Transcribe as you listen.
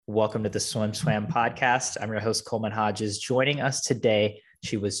Welcome to the Swim Swam podcast. I'm your host, Coleman Hodges. Joining us today,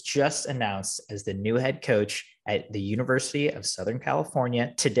 she was just announced as the new head coach at the University of Southern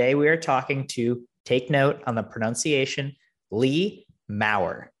California. Today, we are talking to, take note on the pronunciation, Lee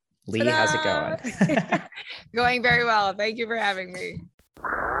Maurer. Lee, Ta-da! how's it going? Going very well. Thank you for having me.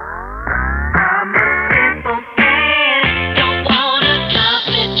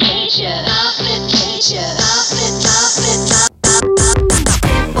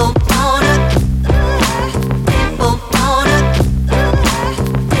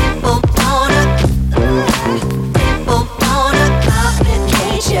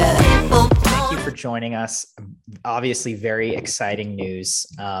 Joining us. Obviously very exciting news.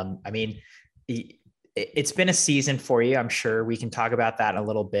 It's been a season for you. I'm sure we can talk about that in a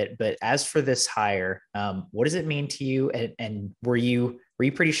little bit, but as for this hire, what does it mean to you? And were you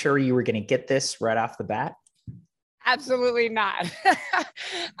pretty sure you were going to get this right off the bat? Absolutely not.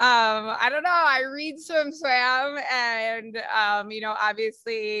 I don't know. I read Swim Swam and,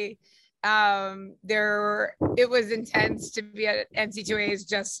 obviously it was intense to be at NC2As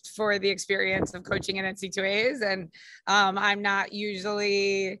just for the experience of coaching at NC2As. And I'm not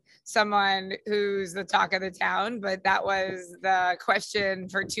usually someone who's the talk of the town, but that was the question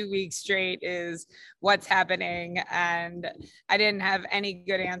for 2 weeks straight is what's happening. And I didn't have any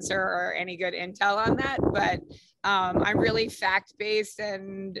good answer or any good intel on that, but I'm really fact-based,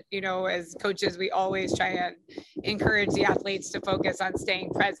 and, as coaches, we always try and encourage the athletes to focus on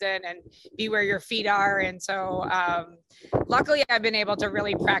staying present and be where your feet are. And so luckily I've been able to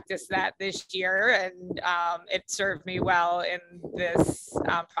really practice that this year, and it served me well in this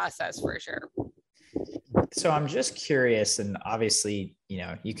process for sure. So I'm just curious, and obviously,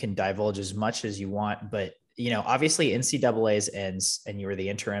 you can divulge as much as you want, but, obviously NCAA's ends and you were the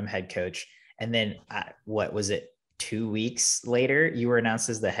interim head coach. And then what was it? 2 weeks later, you were announced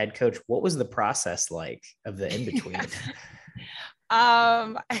as the head coach. What was the process like of the in-between?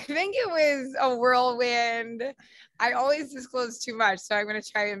 I think it was a whirlwind. I always disclose too much, so I'm going to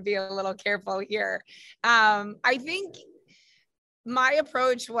try and be a little careful here. I think my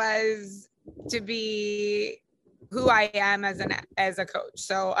approach was to be who I am as a coach.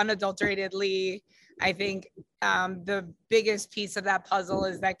 So unadulteratedly, I think the biggest piece of that puzzle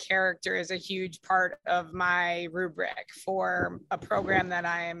is that character is a huge part of my rubric for a program that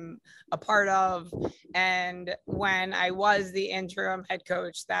I'm a part of. And when I was the interim head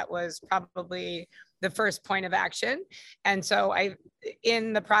coach, that was probably the first point of action. And so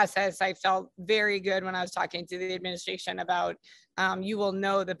in the process, I felt very good when I was talking to the administration about you will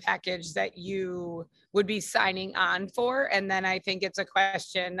know the package that you would be signing on for. And then I think it's a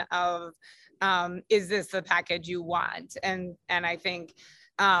question of, is this the package you want? And I think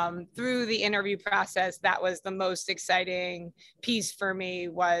through the interview process, that was the most exciting piece for me,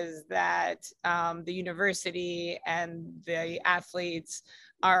 was that the university and the athletes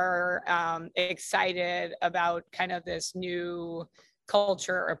are excited about kind of this new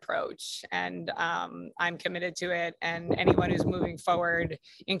culture approach. And I'm committed to it. And anyone who's moving forward,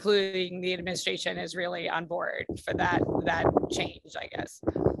 including the administration, is really on board for that change, I guess.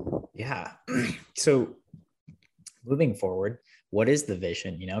 Yeah. So moving forward, what is the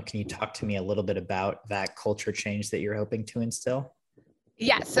vision? Can you talk to me a little bit about that culture change that you're hoping to instill?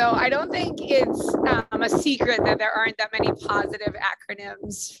 Yeah, so I don't think it's a secret that there aren't that many positive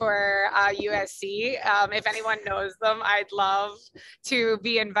acronyms for USC. If anyone knows them, I'd love to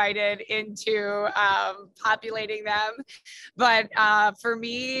be invited into populating them. But for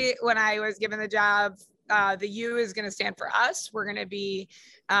me, when I was given the job, the U is going to stand for us. We're going to be,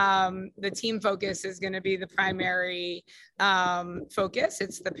 the team focus is going to be the primary focus.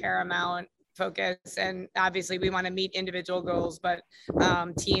 It's the paramount focus. And obviously we want to meet individual goals, but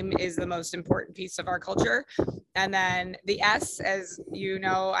team is the most important piece of our culture. And then the S, as you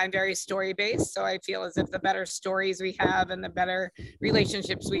know, I'm very story-based. So I feel as if the better stories we have and the better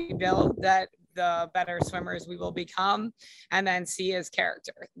relationships we build, that the better swimmers we will become. And then C is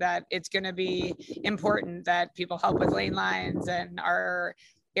character, that it's going to be important that people help with lane lines and our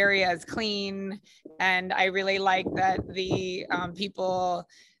area is clean. And I really like that the people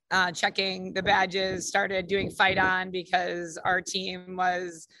checking the badges started doing fight on, because our team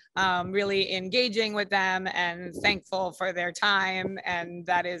was really engaging with them and thankful for their time. And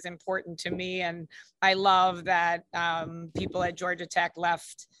that is important to me. And I love that people at Georgia Tech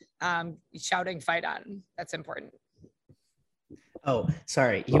left shouting fight on. That's important. Oh,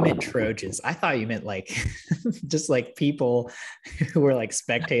 sorry. You meant Trojans. I thought you meant like just like people who were like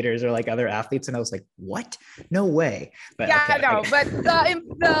spectators or like other athletes. And I was like, what? No way. But Yeah, okay. no, but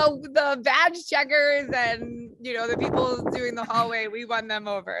the badge checkers and the people doing the hallway, we won them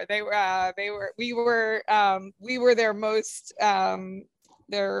over. We were their most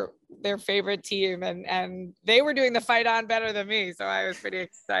their favorite team, and they were doing the fight on better than me, so I was pretty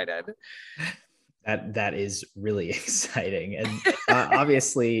excited. That is really exciting, and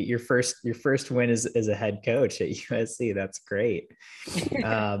obviously your first win as a head coach at USC. That's great.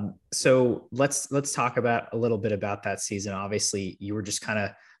 So let's talk about a little bit about that season. Obviously, you were just kind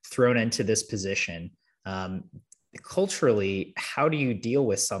of thrown into this position. Culturally, how do you deal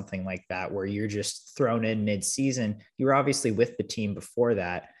with something like that, where you're just thrown in mid-season? You were obviously with the team before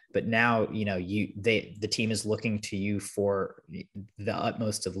that, but now the team is looking to you for the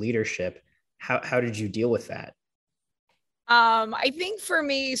utmost of leadership. How did you deal with that? I think for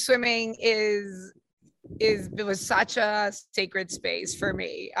me, swimming it was such a sacred space for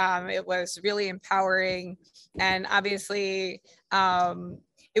me. It was really empowering, and obviously,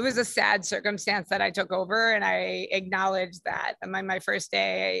 it was a sad circumstance that I took over, and I acknowledged that. And my first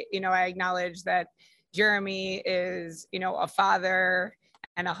day, I acknowledged that Jeremy is, a father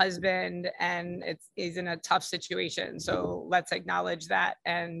and a husband, and he's in a tough situation. So let's acknowledge that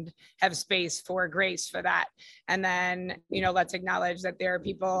and have space for grace for that. And then, let's acknowledge that there are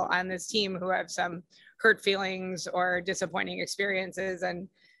people on this team who have some hurt feelings or disappointing experiences,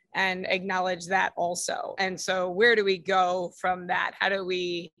 and acknowledge that also. And so where do we go from that? How do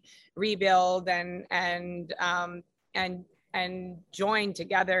we rebuild and join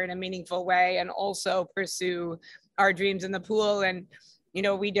together in a meaningful way, and also pursue our dreams in the pool? And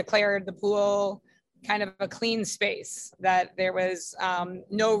we declared the pool kind of a clean space, that there was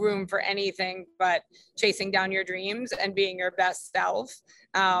no room for anything but chasing down your dreams and being your best self,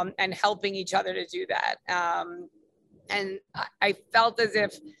 and helping each other to do that. And I felt as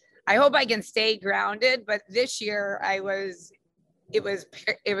if, I hope I can stay grounded, but this year it was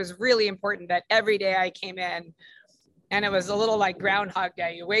really important that every day I came in, and it was a little like Groundhog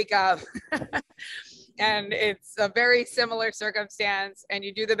Day. You wake up and it's a very similar circumstance, and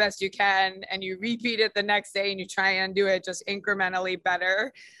you do the best you can, and you repeat it the next day, and you try and do it just incrementally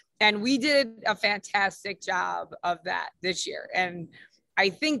better. And we did a fantastic job of that this year. And I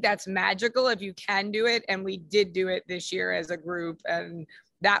think that's magical if you can do it. And we did do it this year as a group. And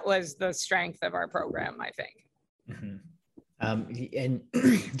that was the strength of our program, I think. Mm-hmm. And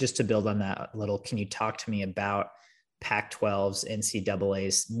just to build on that a little, can you talk to me about Pac-12's,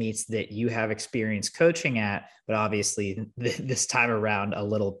 NCAA's meets that you have experience coaching at, but obviously this time around a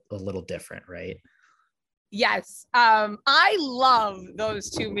little different, right? Yes. I love those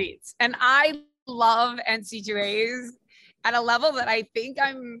two meets, and I love NC2As at a level that I think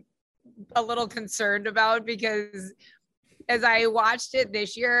I'm a little concerned about, because as I watched it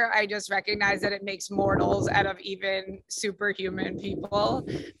this year, I just recognized that it makes mortals out of even superhuman people.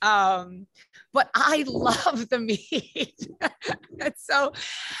 But I love the meet. So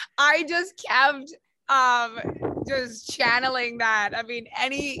I just kept just channeling that. I mean,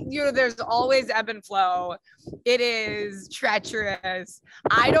 there's always ebb and flow. It is treacherous.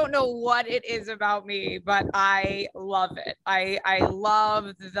 I don't know what it is about me, but I love it. I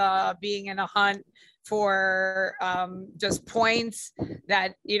love the being in a hunt for just points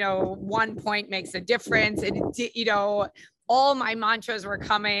that, 1 point makes a difference. And, all my mantras were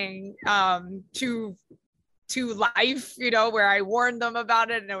coming to life, where I warned them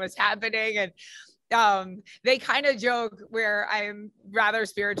about it and it was happening. And they kind of joke where I'm rather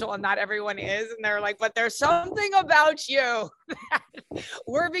spiritual and not everyone is. And they're like, but there's something about you that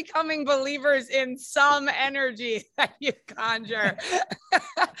we're becoming believers in some energy that you conjure.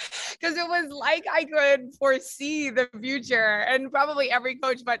 Because it was like I could foresee the future, and probably every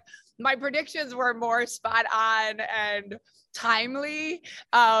coach, but my predictions were more spot on and timely.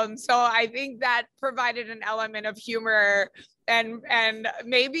 So I think that provided an element of humor and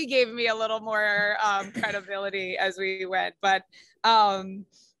maybe gave me a little more credibility as we went. But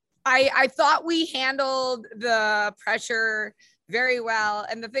I thought we handled the pressure very well.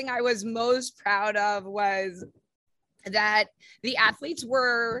 And the thing I was most proud of was that the athletes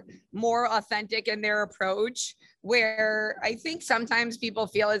were more authentic in their approach, where I think sometimes people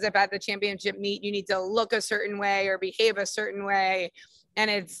feel as if at the championship meet, you need to look a certain way or behave a certain way. And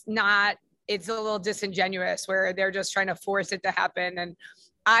it's not, it's a little disingenuous where they're just trying to force it to happen. And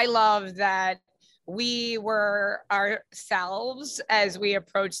I love that we were ourselves as we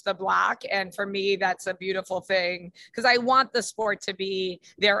approached the block. And for me, that's a beautiful thing, because I want the sport to be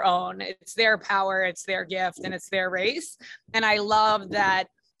their own. It's their power, it's their gift, and it's their race. And I love that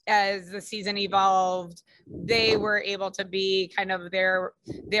as the season evolved, they were able to be kind of their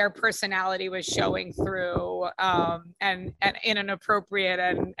personality was showing through, and in an appropriate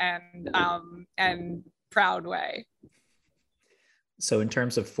and proud way. So in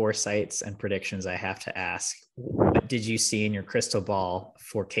terms of foresights and predictions, I have to ask, what did you see in your crystal ball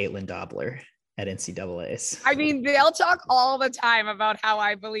for Caitlin Dobler at NCAAs? I mean, they'll talk all the time about how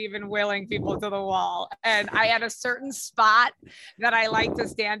I believe in willing people to the wall. And I had a certain spot that I like to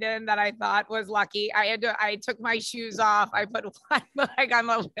stand in that I thought was lucky. I took my shoes off. I put one, like I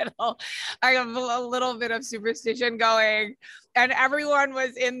have a little bit of superstition going, and everyone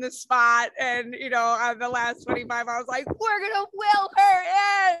was in the spot. And, you know, on the last 25, I was like, we're going to will her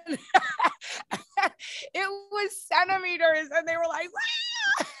in. It was centimeters, and they were like,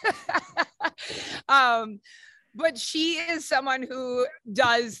 but she is someone who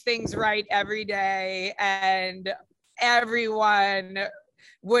does things right every day, and everyone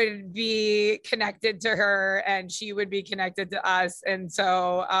would be connected to her and she would be connected to us. And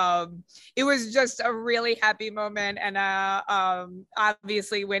so it was just a really happy moment. And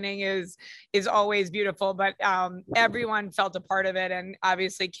obviously winning is always beautiful, but everyone felt a part of it. And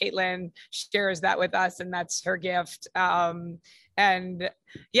obviously Caitlin shares that with us, and that's her gift. And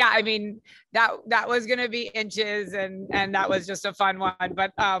yeah, I mean, that was going to be inches, and that was just a fun one.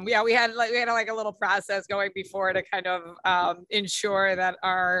 But yeah, we had like a little process going before to kind of ensure that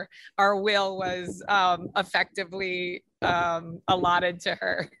our will was effectively allotted to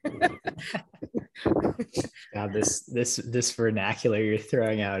her. God, this vernacular you're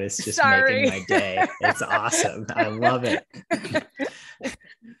throwing out is just Sorry. making my day. It's awesome. I love it.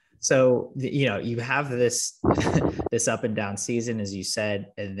 So, you know, you have this up and down season, as you said,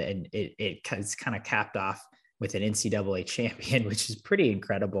 and then it's kind of capped off with an NCAA champion, which is pretty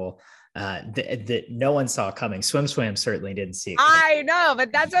incredible. That no one saw coming. Swim certainly didn't see it coming. I know,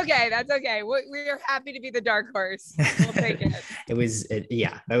 but that's okay. That's okay. We're happy to be the dark horse. We'll take it.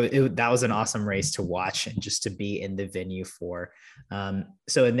 That was an awesome race to watch and just to be in the venue for. And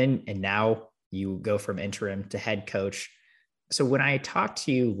now you go from interim to head coach. So when I talked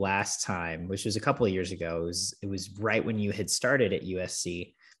to you last time, which was a couple of years ago, it was right when you had started at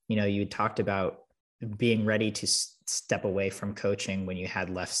USC. You know, you talked about being ready to step away from coaching when you had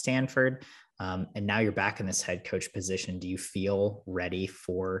left Stanford, and now you're back in this head coach position. Do you feel ready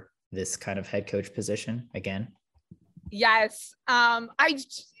for this kind of head coach position again? Yes.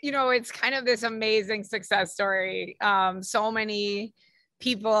 It's kind of this amazing success story. So many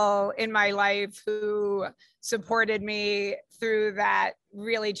people in my life who supported me through that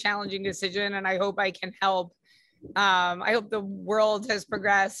really challenging decision. And I hope I can help. I hope the world has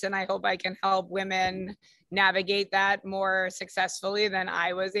progressed, and I hope I can help women navigate that more successfully than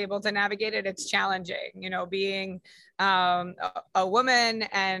I was able to navigate it. It's challenging, you know, being a woman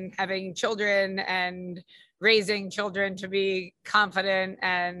and having children and raising children to be confident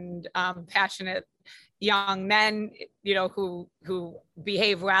and passionate young men, you know, who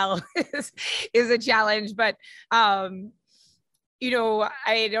behave well is a challenge. But you know,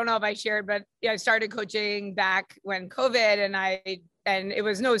 I don't know if I shared, but I started coaching back when COVID, and it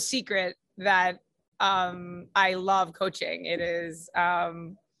was no secret that I love coaching. It is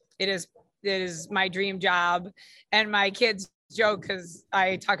my dream job. And my kids joke, because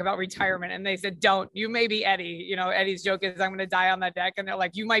I talk about retirement, and they said, don't, you may be Eddie. You know, Eddie's joke is, I'm going to die on the deck. And they're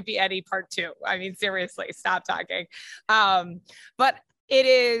like, you might be Eddie part 2. I mean, seriously, stop talking. But it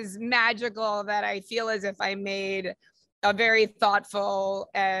is magical that I feel as if I made a very thoughtful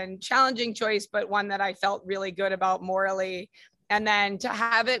and challenging choice, but one that I felt really good about morally. And then to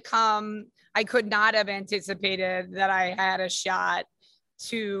have it come, I could not have anticipated that I had a shot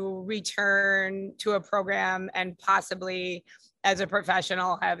to return to a program and possibly as a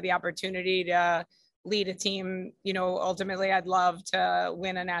professional have the opportunity to lead a team. You know, ultimately I'd love to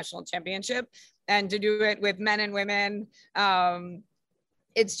win a national championship, and to do it with men and women.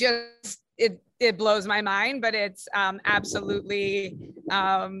 It's just, it blows my mind, but it's absolutely,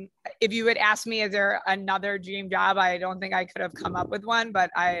 if you had asked me, is there another dream job? I don't think I could have come up with one, but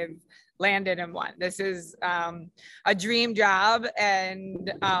I've landed in one. This is a dream job,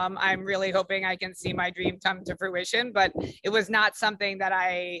 and I'm really hoping I can see my dream come to fruition, but it was not something that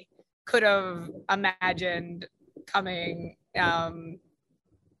I could have imagined coming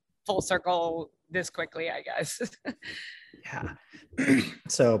full circle this quickly, I guess. Yeah.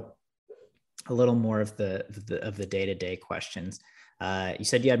 So a little more of the day-to-day questions. You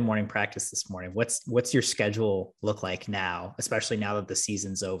said you had morning practice this morning. What's your schedule look like now, especially now that the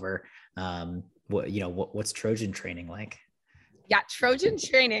season's over? What's Trojan training like? Yeah, Trojan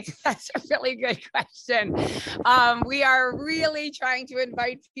training. That's a really good question. We are really trying to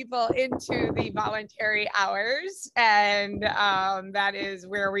invite people into the voluntary hours, and that is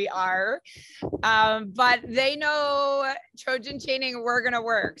where we are. But they know Trojan training, we're going to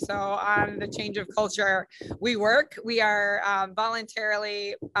work. So on the change of culture, we work. We are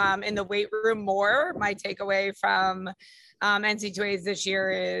voluntarily in the weight room more. My takeaway from NC2As this year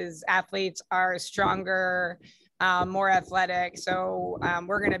is athletes are stronger, more athletic. So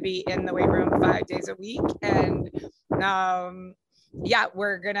we're going to be in the weight room 5 days a week. And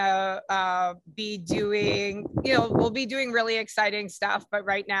we're going to be doing, we'll be doing really exciting stuff. But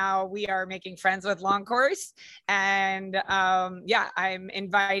right now we are making friends with long course. And I'm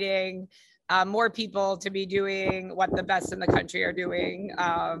inviting more people to be doing what the best in the country are doing.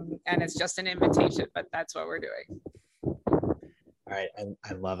 And it's just an invitation, but that's what we're doing. All right.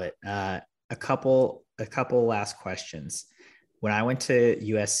 I love it. A couple last questions. When I went to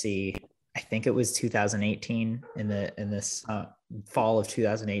USC, I think it was 2018 in this fall of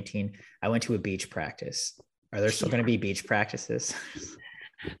 2018, I went to a beach practice. Are there still going to be beach practices?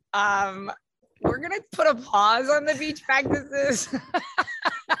 We're going to put a pause on the beach practices.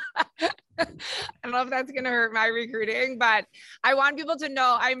 I don't know if that's going to hurt my recruiting, but I want people to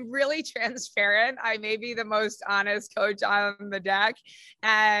know I'm really transparent. I may be the most honest coach on the deck,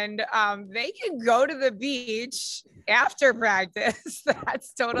 and they can go to the beach after practice.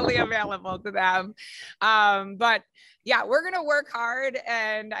 That's totally available to them. But yeah, we're going to work hard.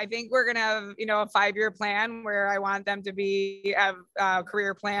 And I think we're going to have, a 5-year plan where I want them to have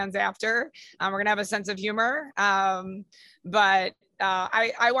career plans after. We're going to have a sense of humor. But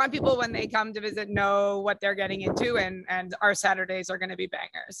I want people when they come to visit know what they're getting into, and our Saturdays are going to be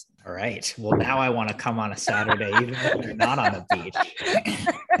bangers. All right. Well, now I want to come on a Saturday, even if you're not on the beach.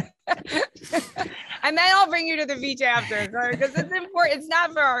 And then I'll bring you to the beach after, because it's important. It's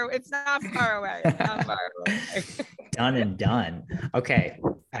not far away. It's not far away. Done and done. Okay.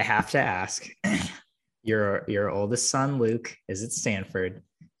 I have to ask, your oldest son, Luke, is at Stanford.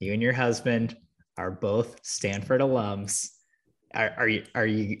 You and your husband are both Stanford alums. Are you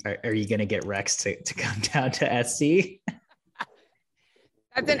going to get Rex to come down to SC?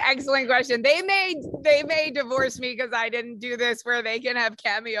 That's an excellent question. They may divorce me because I didn't do this where they can have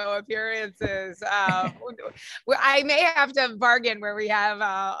cameo appearances. I may have to bargain where we have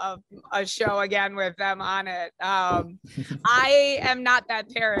a show again with them on it. I am not that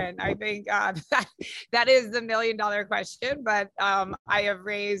parent. I think that is the $1 million question, but I have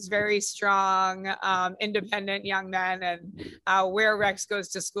raised very strong, independent young men, and where Rex goes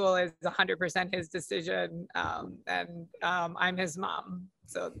to school is 100% his decision. And I'm his mom.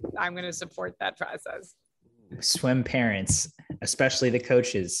 So I'm going to support that process. Swim parents, especially the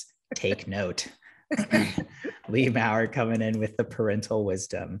coaches, take note. Lee Maurer coming in with the parental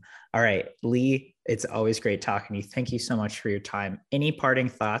wisdom. All right, Lee, it's always great talking to you. Thank you so much for your time. Any parting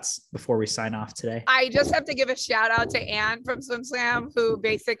thoughts before we sign off today? I just have to give a shout out to Anne from Swim Slam, who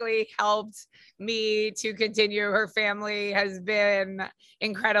basically helped me to continue. Her family has been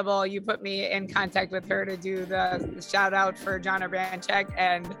incredible. You put me in contact with her to do the shout out for John Branchek.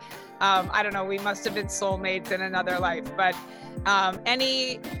 And I don't know, we must have been soulmates in another life, but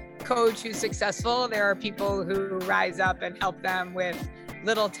any coach who's successful, there are people who rise up and help them with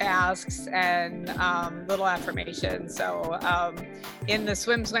little tasks and little affirmations. So in the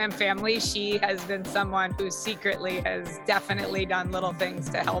Swim Slam family, she has been someone who secretly has definitely done little things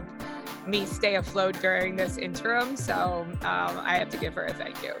to help me stay afloat during this interim. So I have to give her a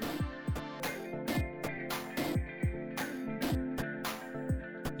thank you.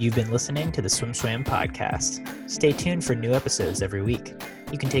 You've been listening to the Swim Swam podcast. Stay tuned for new episodes every week.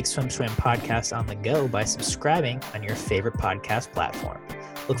 You can take Swim Swam podcast on the go by subscribing on your favorite podcast platform.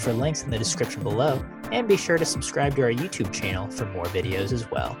 Look for links in the description below, and be sure to subscribe to our YouTube channel for more videos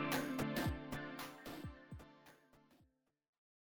as well.